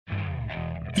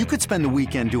You could spend the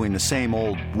weekend doing the same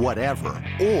old whatever,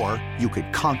 or you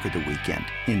could conquer the weekend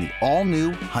in the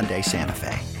all-new Hyundai Santa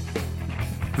Fe.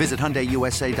 Visit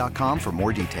HyundaiUSA.com for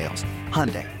more details.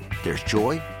 Hyundai, there's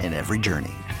joy in every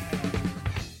journey.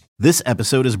 This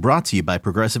episode is brought to you by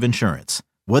Progressive Insurance.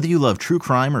 Whether you love true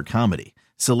crime or comedy,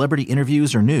 celebrity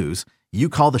interviews or news, you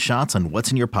call the shots on what's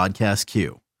in your podcast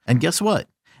queue. And guess what?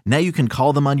 Now you can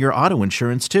call them on your auto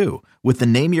insurance too with the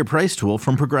Name Your Price tool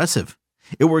from Progressive.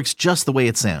 It works just the way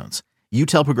it sounds. You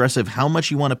tell Progressive how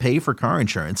much you want to pay for car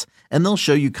insurance, and they'll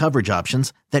show you coverage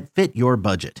options that fit your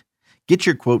budget. Get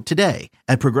your quote today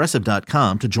at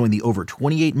Progressive.com to join the over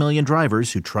 28 million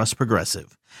drivers who trust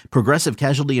Progressive. Progressive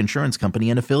Casualty Insurance Company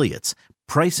and Affiliates.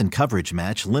 Price and coverage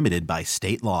match limited by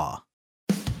state law.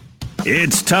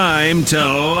 It's time to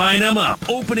line them up.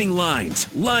 Opening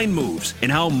lines, line moves,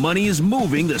 and how money is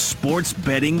moving the sports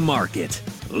betting market.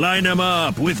 Line them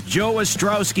up with Joe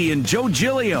Ostrowski and Joe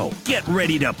Giglio. Get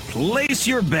ready to place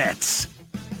your bets.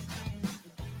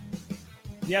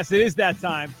 Yes, it is that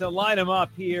time to line them up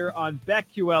here on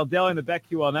BetQL, Daily and the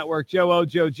BetQL Network. Joe O,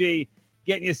 Joe G,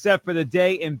 getting you set for the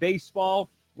day in baseball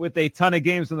with a ton of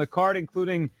games on the card,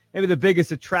 including maybe the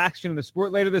biggest attraction in the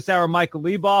sport. Later this hour, Michael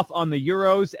Leboff on the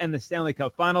Euros and the Stanley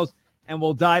Cup Finals, and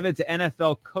we'll dive into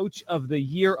NFL Coach of the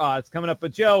Year odds coming up.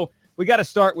 But, Joe, we got to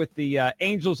start with the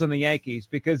Angels and the Yankees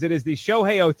because it is the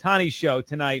Shohei Ohtani show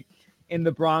tonight in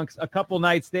the Bronx. A couple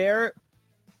nights there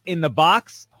in the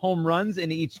box, home runs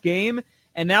in each game.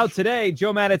 And now today,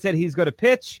 Joe Maddon said he's going to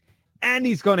pitch and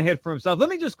he's going to hit for himself. Let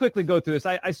me just quickly go through this.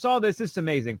 I saw this. This is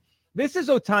amazing. This is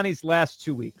Ohtani's last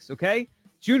 2 weeks, okay?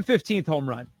 June 15th, home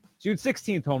run. June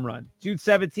 16th, home run. June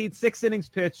 17th, 6 innings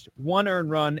pitched, 1 earned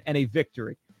run, and a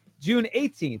victory. June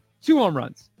 18th, 2 home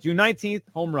runs. June 19th,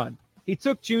 home run. He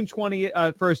took June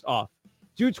 21st off.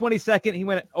 June 22nd, he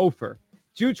went over.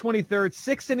 June 23rd,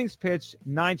 6 innings pitched,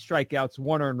 9 strikeouts,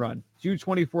 1 earned run. June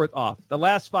 24th off. The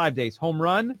last 5 days, home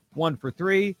run, 1 for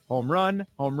 3, home run,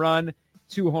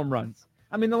 2 home runs.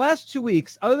 I mean, the last 2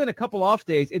 weeks, other than a couple off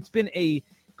days, it's been a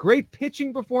great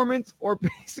pitching performance or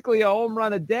basically a home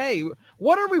run a day.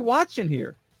 What are we watching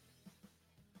here?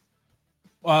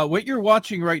 What you're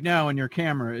watching right now on your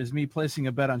camera is me placing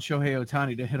a bet on Shohei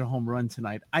Ohtani to hit a home run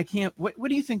tonight. I can't. What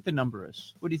do you think the number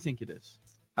is? What do you think it is?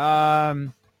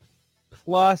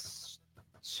 Plus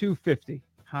 250.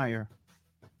 Higher.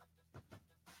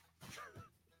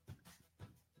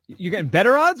 You getting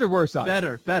better odds or worse odds?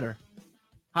 Better.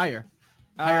 Higher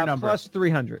number. Plus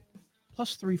 300.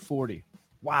 Plus 340.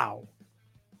 Wow.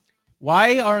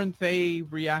 Why aren't they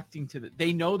reacting to that?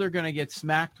 They know they're going to get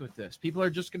smacked with this. People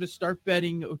are just going to start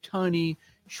betting Ohtani,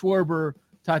 Schwarber,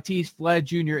 Tatis, Vlad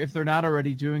Jr. if they're not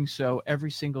already doing so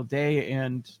every single day.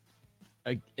 And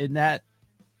in that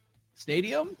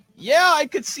stadium, yeah, I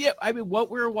could see it. I mean,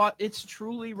 it's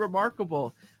truly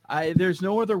remarkable. There's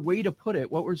no other way to put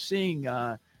it. What we're seeing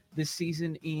this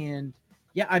season, and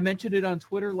yeah, I mentioned it on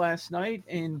Twitter last night,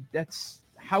 and that's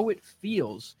how it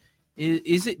feels.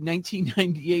 Is it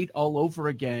 1998 all over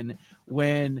again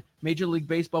when Major League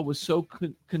Baseball was so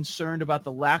concerned about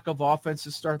the lack of offense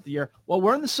to start the year? Well,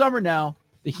 we're in the summer now.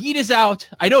 The heat is out.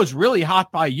 I know it's really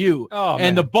hot by you,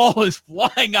 and the ball is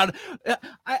flying out.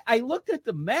 I looked at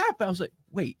the map. I was like,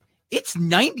 wait, it's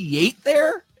 98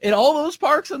 there in all those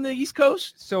parks on the East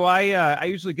Coast? So I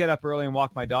usually get up early and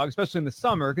walk my dog, especially in the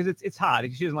summer because it's hot.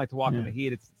 She doesn't like to walk in the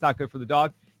heat. It's not good for the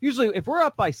dog. Usually if we're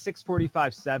up by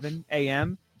 6:45, 7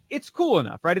 a.m., it's cool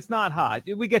enough, right? It's not hot.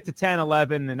 We get to 10,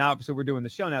 11, and obviously we're doing the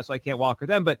show now, so I can't walk her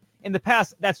then. But in the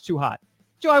past, that's too hot.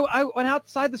 Joe, I went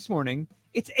outside this morning.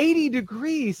 It's 80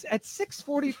 degrees at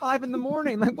 6:45 in the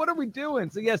morning. Like, what are we doing?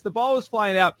 So, yes, the ball is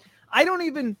flying out. I don't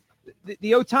even –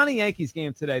 the Ohtani Yankees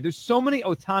game today, there's so many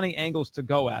Ohtani angles to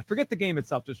go at. Forget the game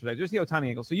itself just for that. Just the Ohtani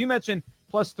angle. So you mentioned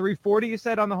plus 340, you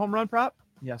said, on the home run prop?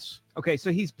 Yes. Okay,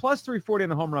 so he's plus 340 on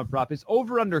the home run prop. His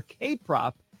over-under K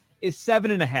prop is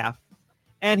 7.5.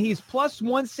 And he's plus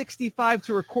 165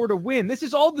 to record a win. This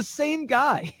is all the same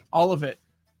guy. All of it.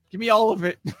 Give me all of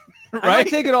it. Right? I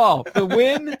take it all. The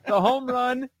win, the home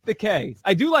run, the Ks.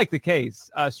 I do like the Ks.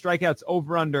 Strikeouts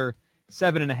over under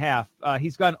 7.5.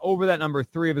 He's gone over that number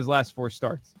 3 of his last 4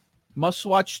 starts.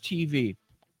 Must-watch TV.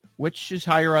 Which is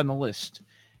higher on the list?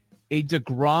 A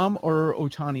DeGrom or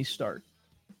Ohtani start?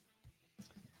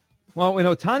 Well, when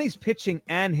Ohtani's pitching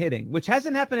and hitting, which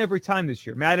hasn't happened every time this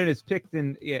year, Maddon has picked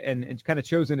and kind of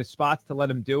chosen his spots to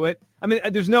let him do it. I mean,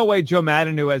 there's no way Joe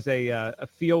Maddon, who has a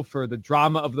feel for the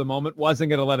drama of the moment, wasn't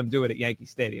going to let him do it at Yankee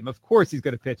Stadium. Of course he's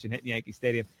going to pitch and hit in Yankee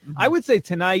Stadium. Mm-hmm. I would say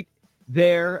tonight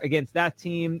there against that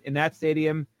team in that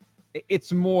stadium,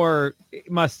 it's more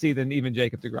must-see than even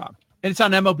Jacob deGrom. And it's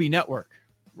on MLB Network,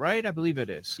 right? I believe it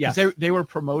is. Yes. They were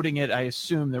promoting it. I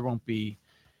assume there won't be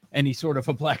any sort of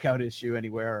a blackout issue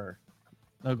anywhere. Or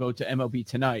they'll go to MLB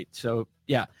Tonight. So,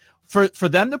 yeah, for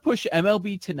them to push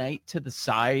MLB Tonight to the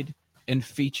side and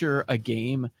feature a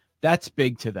game, that's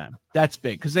big to them. That's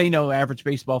big because they know average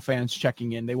baseball fans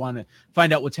checking in. They want to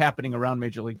find out what's happening around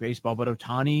Major League Baseball. But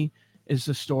Ohtani is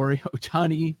the story.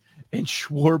 Ohtani and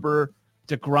Schwarber,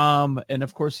 DeGrom, and,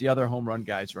 of course, the other home run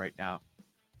guys right now.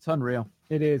 It's unreal.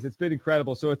 It is. It's been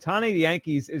incredible. So Ohtani, the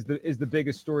Yankees, is the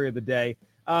biggest story of the day.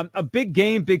 A big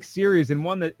game, big series, and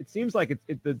one that it seems like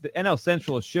the NL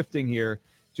Central is shifting here,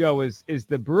 Joe, is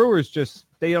the Brewers just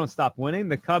 – they don't stop winning.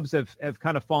 The Cubs have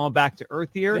kind of fallen back to earth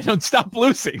here. They don't stop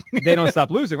losing. They don't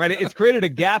stop losing, right? It's created a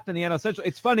gap in the NL Central.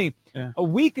 It's funny. Yeah. A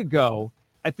week ago,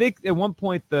 I think at one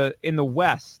point in the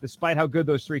West, despite how good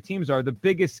those three teams are, the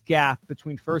biggest gap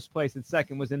between first place and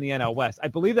second was in the NL West. I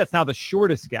believe that's now the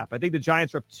shortest gap. I think the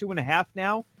Giants are up 2.5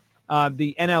 now.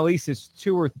 The NL East is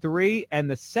 2 or 3, and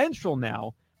the Central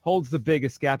now holds the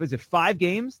biggest gap. Is it 5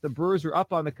 games? The Brewers are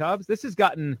up on the Cubs. This has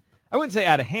gotten, I wouldn't say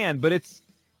out of hand, but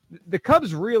the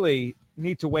Cubs really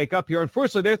need to wake up here.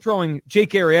 Unfortunately, they're throwing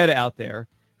Jake Arrieta out there,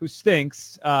 who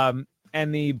stinks.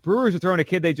 And the Brewers are throwing a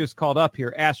kid they just called up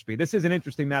here, Ashby. This is an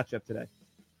interesting matchup today.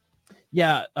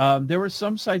 Yeah, there were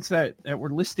some sites that were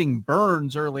listing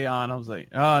Burns early on. I was like,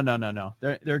 oh, no.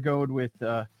 They're going with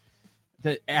the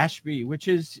Ashby, which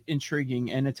is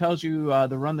intriguing. And it tells you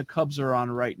the run the Cubs are on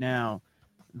right now,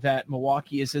 that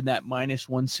Milwaukee is in that minus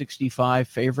 165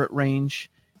 favorite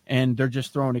range. And they're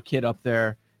just throwing a kid up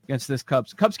there against this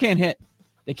Cubs. Cubs can't hit.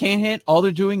 They can't hit. All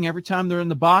they're doing every time they're in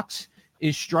the box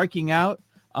is striking out.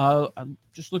 I'm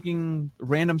just looking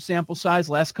random sample size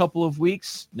last couple of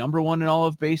weeks, number 1 in all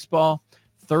of baseball.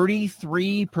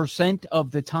 33%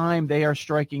 of the time they are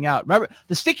striking out. Remember,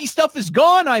 the sticky stuff is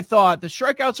gone, I thought. The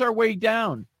strikeouts are way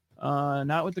down.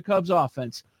 Not with the Cubs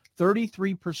offense.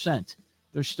 33%.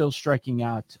 They're still striking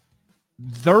out.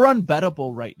 They're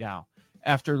unbettable right now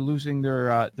after losing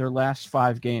their last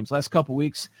 5 games. Last couple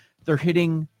weeks, they're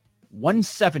hitting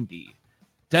 170.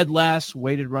 Dead last,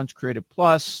 weighted runs created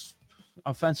plus.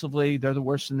 Offensively, they're the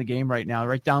worst in the game right now,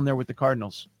 right down there with the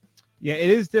Cardinals. Yeah, it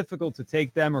is difficult to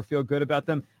take them or feel good about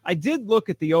them. I did look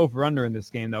at the over-under in this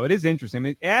game, though. It is interesting. I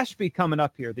mean, Ashby coming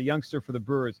up here, the youngster for the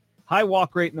Brewers, high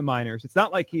walk rate in the minors. It's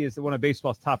not like he is one of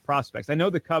baseball's top prospects. I know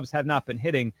the Cubs have not been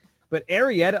hitting, but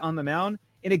Arrieta on the mound,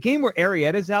 in a game where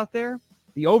Arrieta's out there,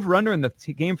 the over-under in the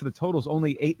game for the total is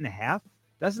only 8.5.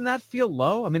 Doesn't that feel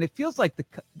low? I mean, it feels like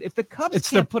if the Cubs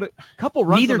can't put a couple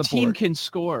runs on the board. Neither team can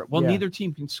score. Well, neither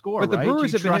team can score, but the right?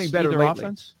 Brewers have been hitting better lately.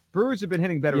 Offense? Brewers have been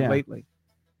hitting better lately.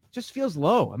 Just feels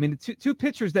low. I mean, two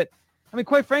pitchers that, I mean,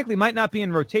 quite frankly, might not be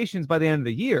in rotations by the end of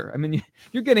the year. I mean,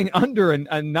 you're getting under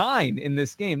a 9 in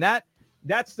this game. That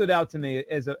stood out to me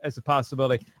as a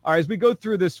possibility. All right, as we go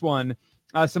through this one,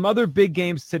 some other big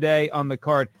games today on the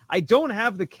card. I don't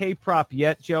have the K prop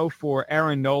yet, Joe, for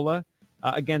Aaron Nola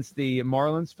against the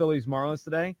Marlins, Phillies Marlins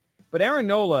today. But Aaron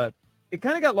Nola, it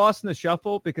kind of got lost in the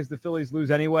shuffle because the Phillies lose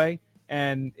anyway.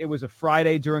 And it was a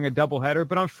Friday during a doubleheader.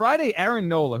 But on Friday, Aaron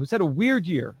Nola, who's had a weird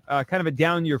year, kind of a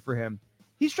down year for him,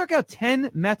 he struck out 10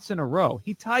 Mets in a row.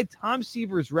 He tied Tom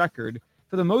Seaver's record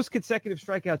for the most consecutive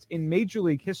strikeouts in Major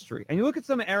League history. And you look at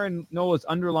some of Aaron Nola's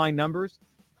underlying numbers,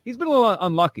 he's been a little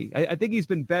unlucky. I think he's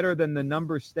been better than the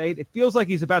numbers state. It feels like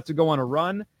he's about to go on a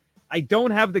run. I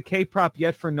don't have the K prop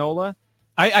yet for Nola.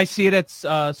 I see it at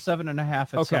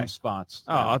 7.5 at some spots.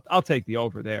 Oh, I'll take the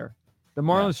over there. The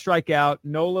Marlins strike out.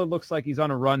 Nola looks like he's on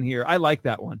a run here. I like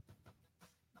that one.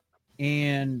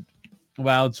 And,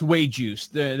 well, it's way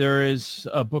juiced. There is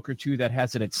a book or two that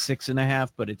has it at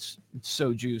 6.5, but it's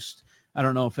so juiced. I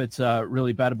don't know if it's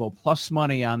really bettable. Plus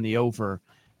money on the over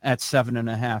at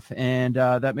 7.5. And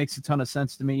that makes a ton of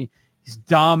sense to me. He's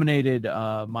dominated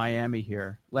Miami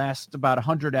here. Last about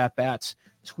 100 at-bats,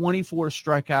 24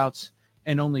 strikeouts,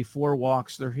 and only 4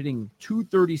 walks. They're hitting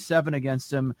 .237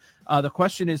 against him. The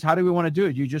question is, how do we want to do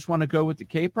it? Do you just want to go with the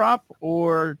K prop,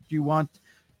 or do you want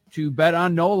to bet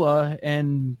on Nola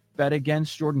and bet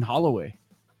against Jordan Holloway?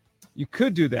 You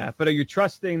could do that, but are you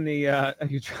trusting the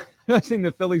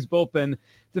Phillies bullpen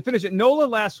to finish it? Nola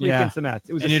last week against the Mets.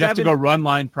 It was you'd have to go run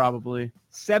line probably.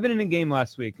 7-inning game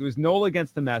last week. It was Nola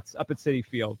against the Mets up at Citi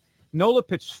Field. Nola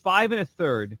pitched 5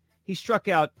 1/3. He struck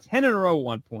out 10 in a row at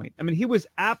one point. I mean, he was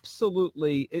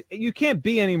absolutely – you can't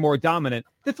be any more dominant.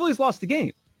 The Phillies lost the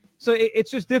game. So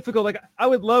it's just difficult. Like, I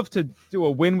would love to do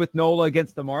a win with Nola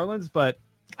against the Marlins, but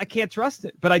I can't trust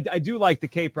it. But I do like the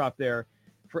K prop there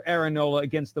for Aaron Nola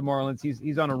against the Marlins.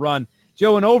 He's on a run.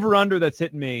 Joe, an over-under that's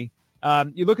hitting me.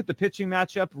 You look at the pitching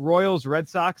matchup, Royals, Red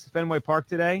Sox, Fenway Park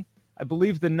today. I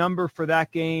believe the number for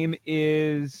that game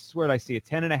is, where did I see it?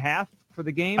 10.5 for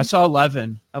the game. I saw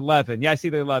 11. 11. Yeah, I see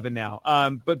the 11 now.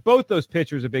 But both those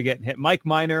pitchers have been getting hit. Mike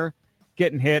Minor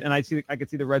getting hit, and I could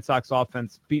see the Red Sox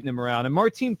offense beating him around. And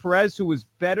Martin Perez, who was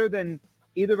better than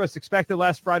either of us expected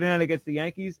last Friday night against the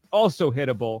Yankees, also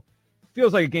hittable.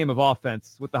 Feels like a game of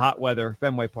offense with the hot weather,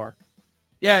 Fenway Park.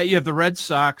 Yeah, you have the Red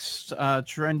Sox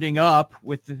trending up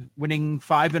with winning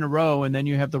 5 in a row, and then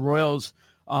you have the Royals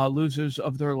losers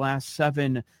of their last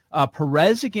 7.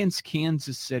 Perez against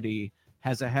Kansas City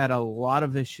has had a lot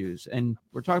of issues, and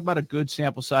we're talking about a good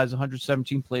sample size,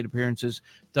 117 plate appearances,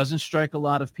 doesn't strike a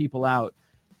lot of people out.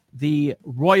 The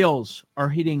Royals are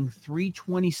hitting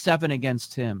 327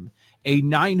 against him, a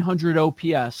 900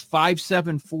 OPS,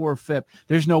 574 FIP.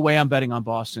 There's no way I'm betting on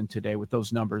Boston today with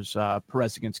those numbers,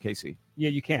 Perez against KC. Yeah,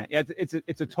 you can't. Yeah,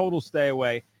 it's a total stay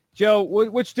away. Joe,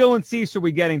 which Dylan Cease are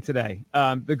we getting today?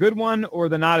 The good one or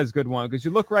the not as good one? Because you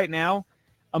look right now,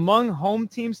 among home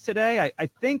teams today, I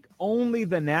think only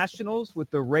the Nationals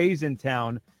with the Rays in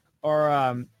town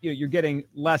are you're getting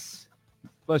less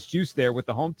juice there with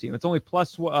the home team. It's only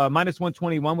minus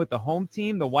 121 with the home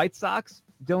team. The White Sox,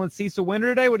 Dylan Cease a winner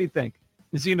today. What do you think?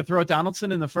 Is he going to throw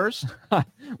Donaldson in the first? Well,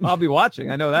 I'll be watching.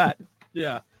 I know that.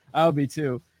 Yeah, I'll be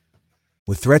too.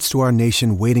 With threats to our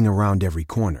nation waiting around every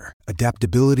corner,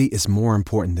 adaptability is more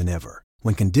important than ever.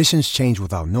 When conditions change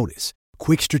without notice,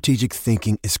 quick strategic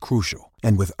thinking is crucial.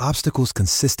 And with obstacles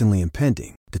consistently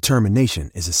impending,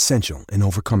 determination is essential in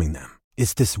overcoming them.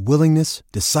 It's this willingness,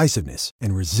 decisiveness,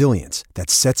 and resilience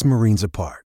that sets Marines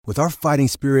apart. With our fighting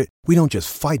spirit, we don't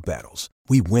just fight battles,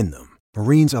 we win them.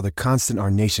 Marines are the constant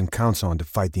our nation counts on to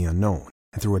fight the unknown.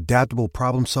 And through adaptable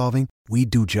problem solving, we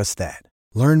do just that.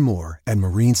 Learn more at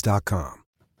Marines.com.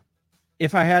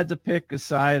 If I had to pick a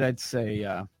side, I'd say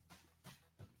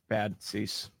bad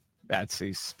Cease,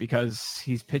 because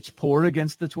he's pitched poor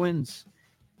against the Twins.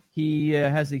 He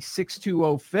has a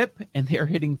 6.20 FIP, and they're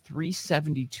hitting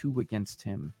 372 against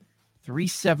him.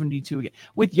 372 again.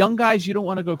 With young guys, you don't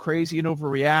want to go crazy and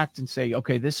overreact and say,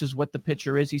 okay, this is what the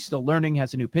pitcher is. He's still learning,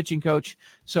 has a new pitching coach.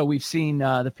 So we've seen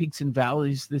the peaks and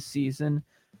valleys this season.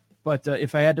 But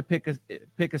if I had to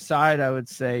pick a side, I would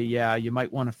say, yeah, you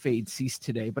might want to fade Cease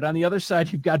today. But on the other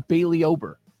side, you've got Bailey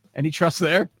Ober. Any trust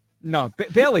there? No,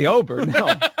 Bailey Ober,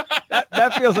 no.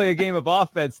 That feels like a game of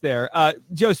offense there.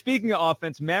 Joe, speaking of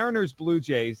offense, Mariners, Blue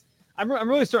Jays, I'm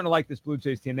really starting to like this Blue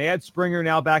Jays team. They had Springer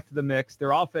now back to the mix.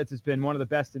 Their offense has been one of the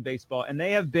best in baseball, and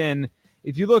they have been,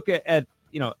 if you look at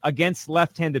against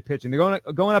left-handed pitching, they're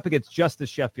going up against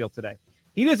Justice Sheffield today.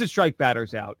 He doesn't strike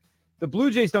batters out. The Blue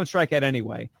Jays don't strike out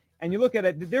anyway. And you look at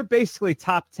it, they're basically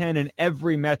top 10 in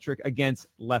every metric against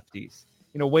lefties.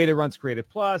 Weighted runs created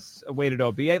plus, a weighted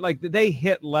OBA. Like, they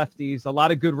hit lefties. A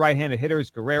lot of good right-handed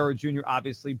hitters. Guerrero Jr.,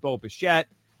 obviously, Bo Bichette.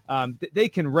 They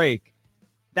can rake.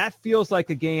 That feels like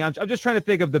a game. I'm just trying to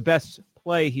think of the best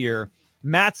play here.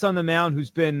 Matt's on the mound, who's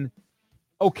been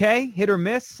okay, hit or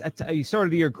miss. He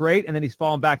started the year great, and then he's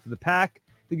fallen back to the pack.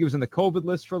 I think he was on the COVID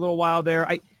list for a little while there.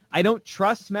 I don't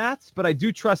trust Matt's, but I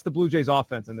do trust the Blue Jays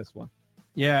offense in this one.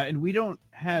 Yeah, and we don't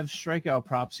have strikeout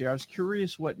props here. I was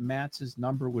curious what Matt's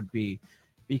number would be,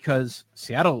 because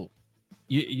Seattle,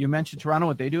 you mentioned Toronto,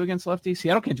 what they do against lefties.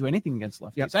 Seattle can't do anything against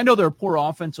lefties. Yep. I know they're a poor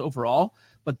offense overall,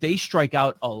 but they strike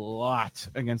out a lot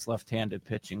against left-handed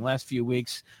pitching. Last few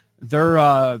weeks,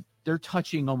 they're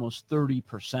touching almost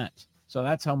 30%. So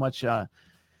that's how much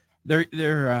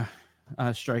they're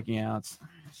striking out.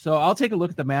 So I'll take a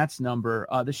look at the Matt's number.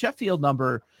 The Sheffield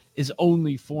number is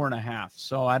only 4.5.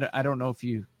 So I don't know if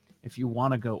you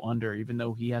want to go under, even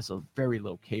though he has a very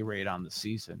low K rate on the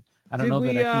season. I don't know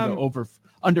that I can go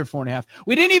under 4.5.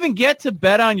 We didn't even get to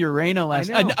bet on Urena last.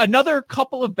 Another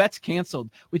couple of bets canceled.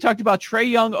 We talked about Trae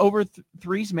Young over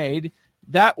threes made.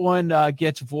 That one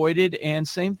gets voided, and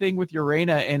same thing with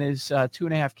Urena and his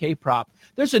 2.5K prop.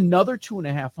 There's another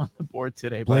 2.5 on the board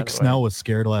today. Blake Snell was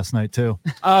scared last night too.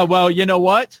 Well, you know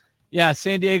what? Yeah,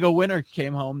 San Diego winner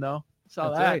came home though.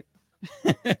 Saw that.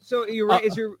 Right. So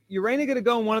is Urena going to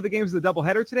go in one of the games of the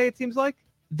doubleheader today? It seems like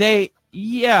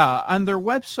on their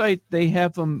website they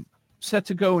have them set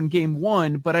to go in game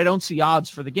 1, but I don't see odds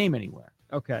for the game anywhere.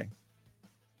 Okay,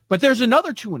 but there's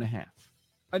another 2.5.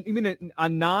 You mean a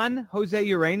non-Jose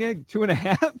Urena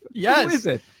 2.5? Yes. Who is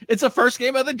it? It's the first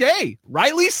game of the day.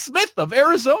 Riley Smith of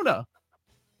Arizona.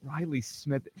 Riley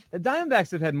Smith. The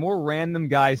Diamondbacks have had more random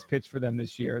guys pitch for them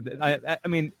this year. I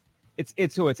mean, it's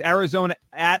Arizona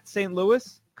at St.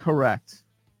 Louis? Correct.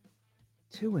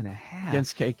 2.5.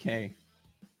 Against KK.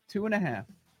 2.5. I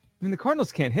mean, the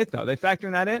Cardinals can't hit, though. They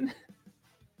factoring that in?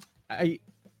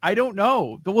 I don't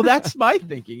know. Well, that's my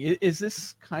thinking. Is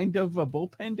this kind of a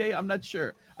bullpen day? I'm not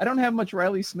sure. I don't have much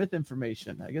Riley Smith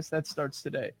information. I guess that starts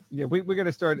today. Yeah, we're going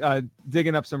to start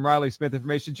digging up some Riley Smith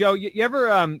information. Joe, you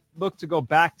ever look to go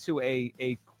back to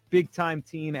a big-time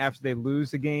team after they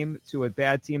lose a game to a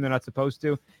bad team they're not supposed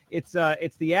to? It's the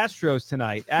Astros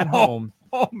tonight at home.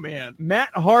 Oh, man. Matt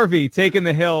Harvey taking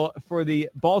the hill for the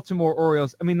Baltimore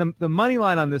Orioles. I mean, the money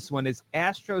line on this one is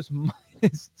Astros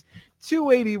minus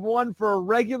 281 for a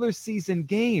regular season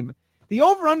game. The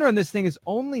over-under on this thing is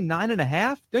only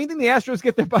 9.5. Don't you think the Astros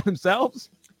get there by themselves?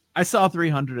 I saw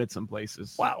 300 at some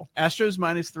places. Wow. Astros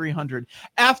minus 300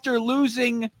 after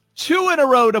losing 2 in a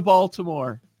row to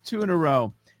Baltimore. 2 in a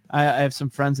row. I have some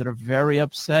friends that are very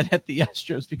upset at the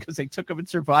Astros because they took them in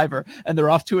Survivor and they're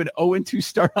off to an 0-2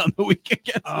 start on the week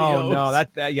against the O's. No,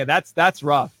 that's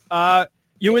rough.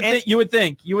 You would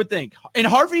think. And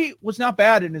Harvey was not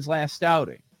bad in his last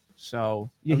outing. So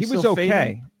yeah, he was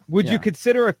okay. Would you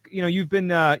consider you've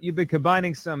been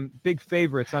combining some big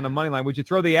favorites on the money line. Would you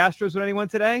throw the Astros with anyone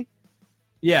today?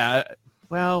 Yeah.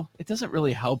 Well, it doesn't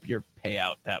really help your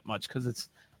payout that much because it's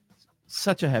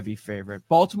such a heavy favorite.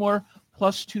 Baltimore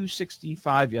plus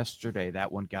 265 yesterday.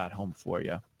 That one got home for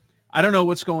you. I don't know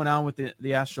what's going on with the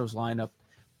Astros lineup,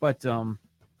 but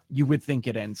you would think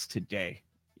it ends today.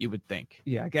 You would think.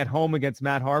 Yeah, get home against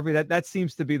Matt Harvey. That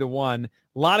seems to be the one.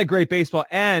 A lot of great baseball.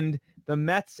 And the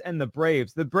Mets and the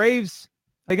Braves. The Braves,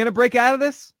 are they going to break out of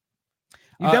this?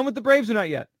 You done with the Braves or not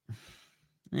yet?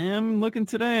 I'm looking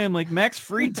today. I'm like, Max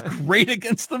Fried's great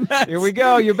against the Mets. Here we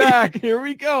go. You're back. Here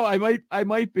we go. I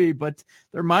might be, but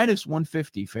they're minus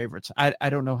 150 favorites. I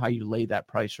don't know how you lay that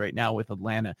price right now with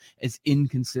Atlanta as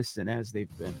inconsistent as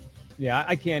they've been. Yeah,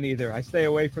 I can't either. I stay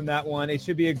away from that one. It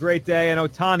should be a great day. And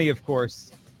Ohtani, of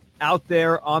course, out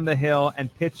there on the hill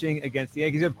and pitching against the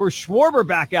Yankees. Of course, Schwarber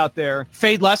back out there.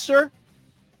 Fade Lester?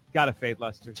 Got to fade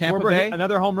Lester. Tampa Schwarber Bay?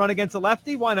 Another home run against a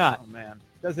lefty? Why not? Oh, man.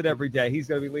 Does it every day. He's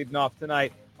going to be leading off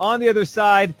tonight. On the other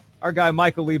side, our guy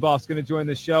Michael Leboff's going to join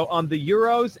the show on the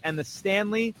Euros and the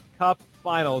Stanley Cup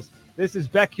Finals. This is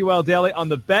BetQL Daily on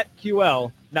the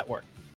BetQL Network.